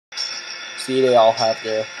See, they all have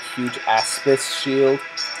the huge Aspis shield.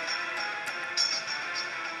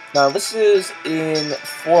 Now, this is in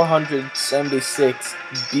 476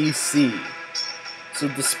 BC. So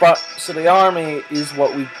the army is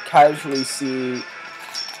what we casually see.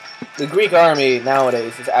 The Greek army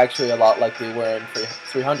nowadays is actually a lot like they were in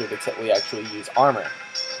 300, except we actually use armor.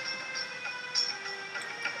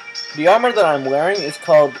 The armor that I'm wearing is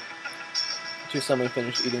called, just let me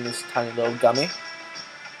finish eating this tiny little gummy,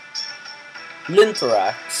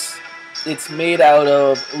 Linthorax. It's made out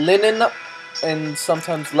of linen and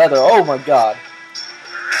sometimes leather. Oh my god.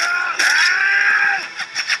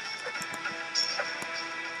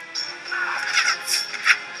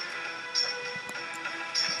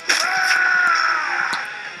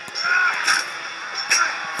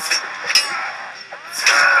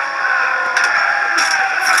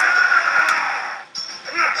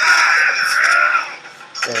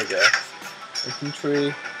 There we go.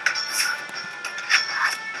 Infantry.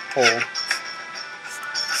 Hold.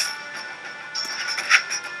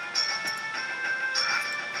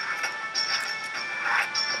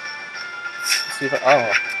 See if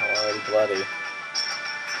I'm already bloody.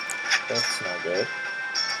 That's no good.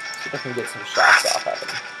 See if I can get some shots off at him.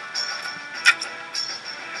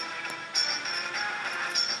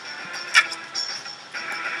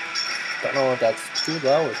 Don't know if that's too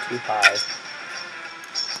low or too high.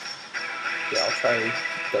 Yeah, I'll try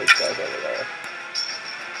those guys over there.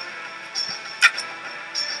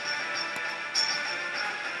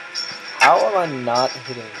 How am I not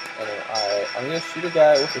hitting anyone? Alright, I'm gonna shoot a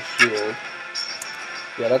guy with a shield.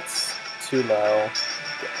 Yeah, that's too low.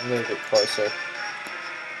 I'm gonna get closer.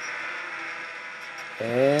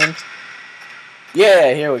 And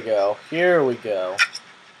yeah, here we go. Here we go.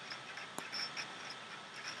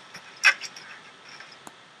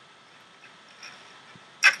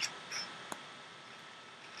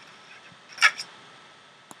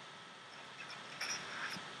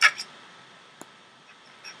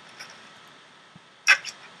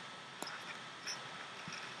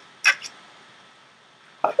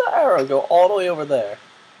 How'd the arrow go all the way over there?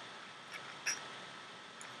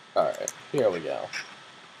 Alright, here we go.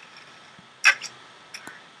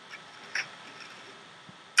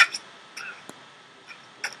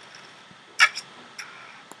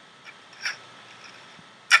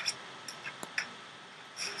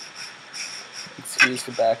 Excuse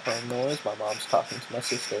the background noise, my mom's talking to my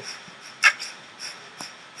sister.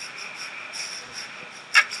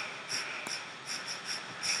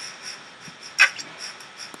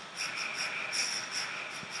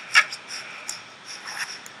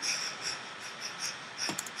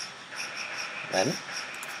 Then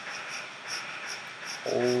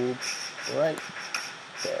hold right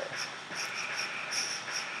there.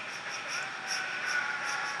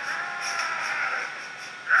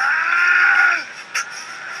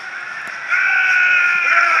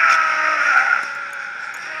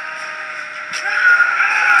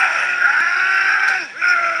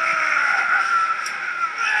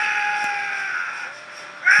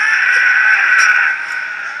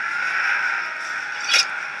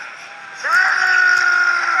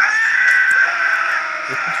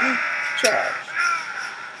 Charge.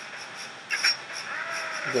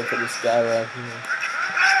 Go for this guy right here.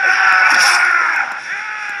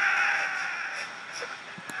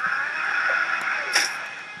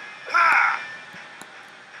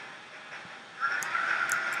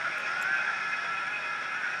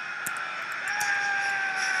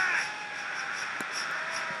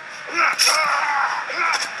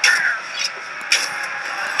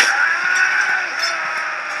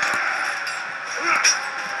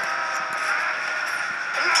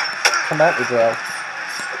 Come at me, bro.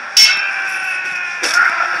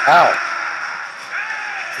 Ow.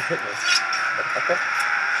 You hit me. Motherfucker.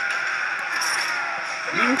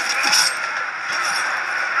 You.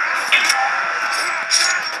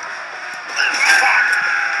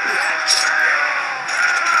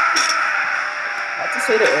 I have to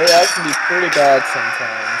say the AI can be pretty bad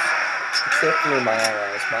sometimes. Except for my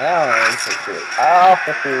allies. My allies are great. Ow!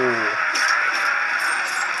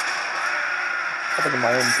 Covered in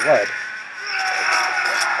my own blood.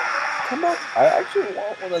 Come back. I actually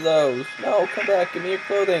want one of those. No, come back. Give me your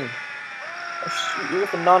clothing. I'll shoot you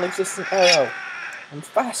with a non-existent arrow. I'm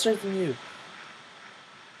faster than you.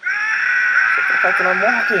 Except for the fact that I'm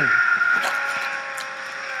walking.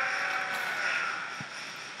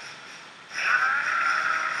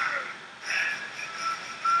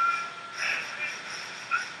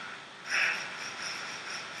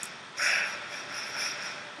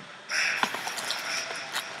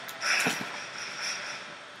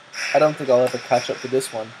 I don't think I'll ever catch up to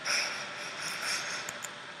this one.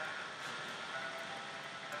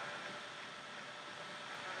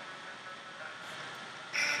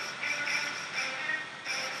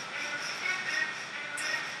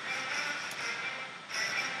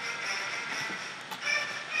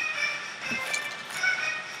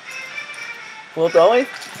 Well,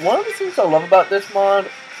 one of the things I love about this mod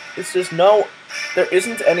is there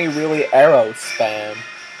isn't any really arrow spam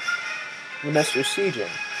unless you're sieging.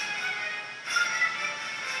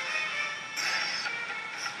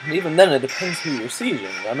 And even then, it depends who you're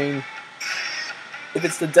sieging. I mean, if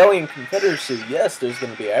it's the Delian Confederacy, yes, there's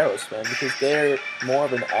going to be arrow spam because they're more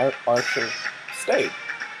of an archer state.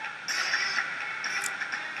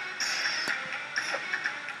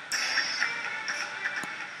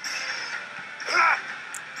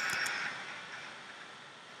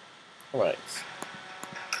 Alright.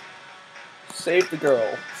 Save the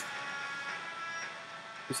girl.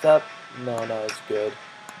 Is that? No, it's good.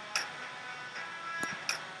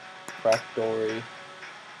 Crack dory.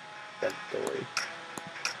 Bent dory.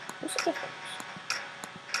 What's the difference?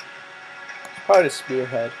 It's probably the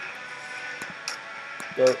spearhead.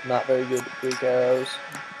 Though not very good Greek arrows.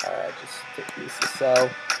 Alright, just take these to sell.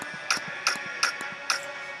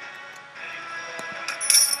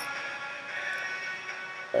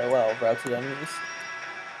 Very well, routed enemies.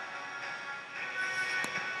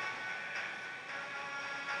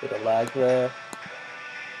 Bit of lag there.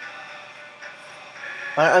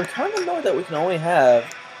 I'm kind of annoyed that we can only have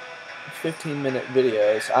 15-minute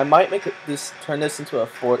videos. I might turn this into a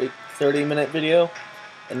 30-minute video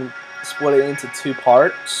and split it into 2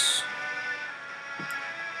 parts.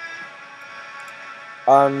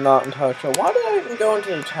 I'm not entirely sure. Why did I even go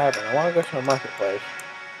into the tavern? I want to go to a marketplace.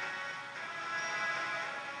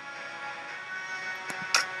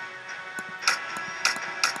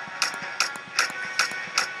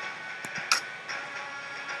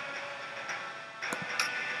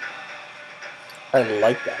 I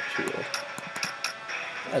like that shield.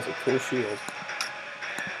 That's a cool shield.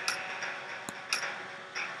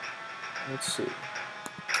 Let's see.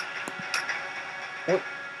 What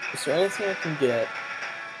is there anything I can get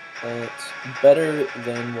that's better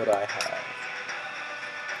than what I have?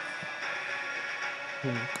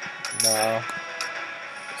 No.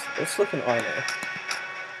 Let's look in armor.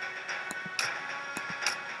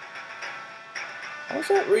 How's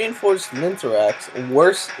that reinforced Linthrax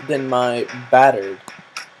worse than my battered?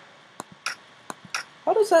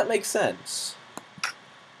 How does that make sense?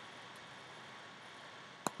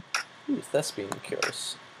 Ooh, Thespian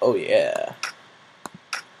Curse. Oh yeah.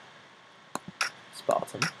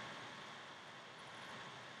 Spartan.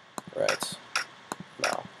 Right.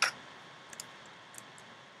 Now.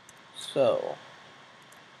 So,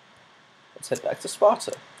 let's head back to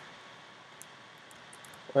Sparta.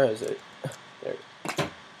 Where is it? There.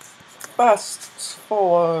 Fast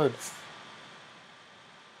forward.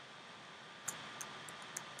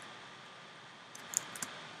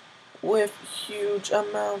 With huge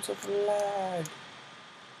amounts of lag.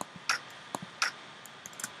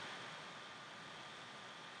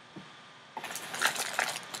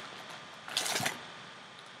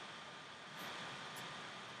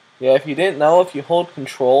 Yeah, if you didn't know, if you hold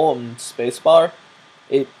control and spacebar,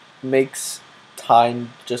 it makes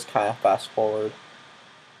time just kind of fast forward.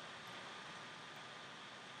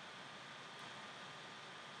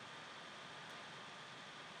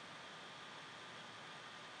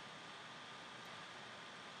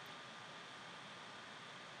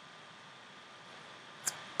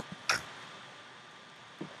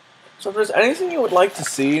 So if there's anything you would like to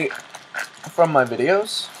see from my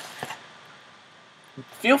videos,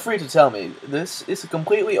 feel free to tell me. This is a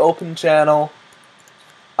completely open channel.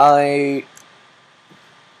 If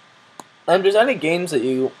there's any games that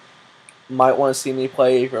you might want to see me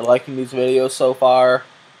play, if you're liking these videos so far,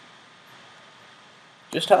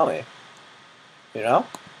 just tell me. You know?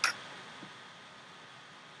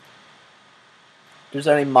 If there's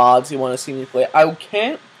any mods you want to see me play. I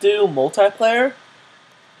can't do multiplayer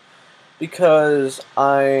because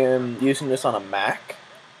I am using this on a Mac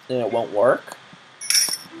and it won't work.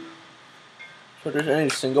 So if there's any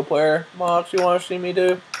single player mods you want to see me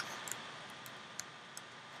do,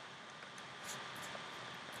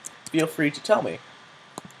 feel free to tell me.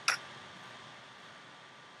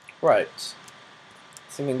 Right.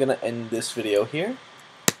 I think I'm going to end this video here.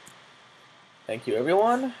 Thank you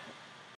everyone.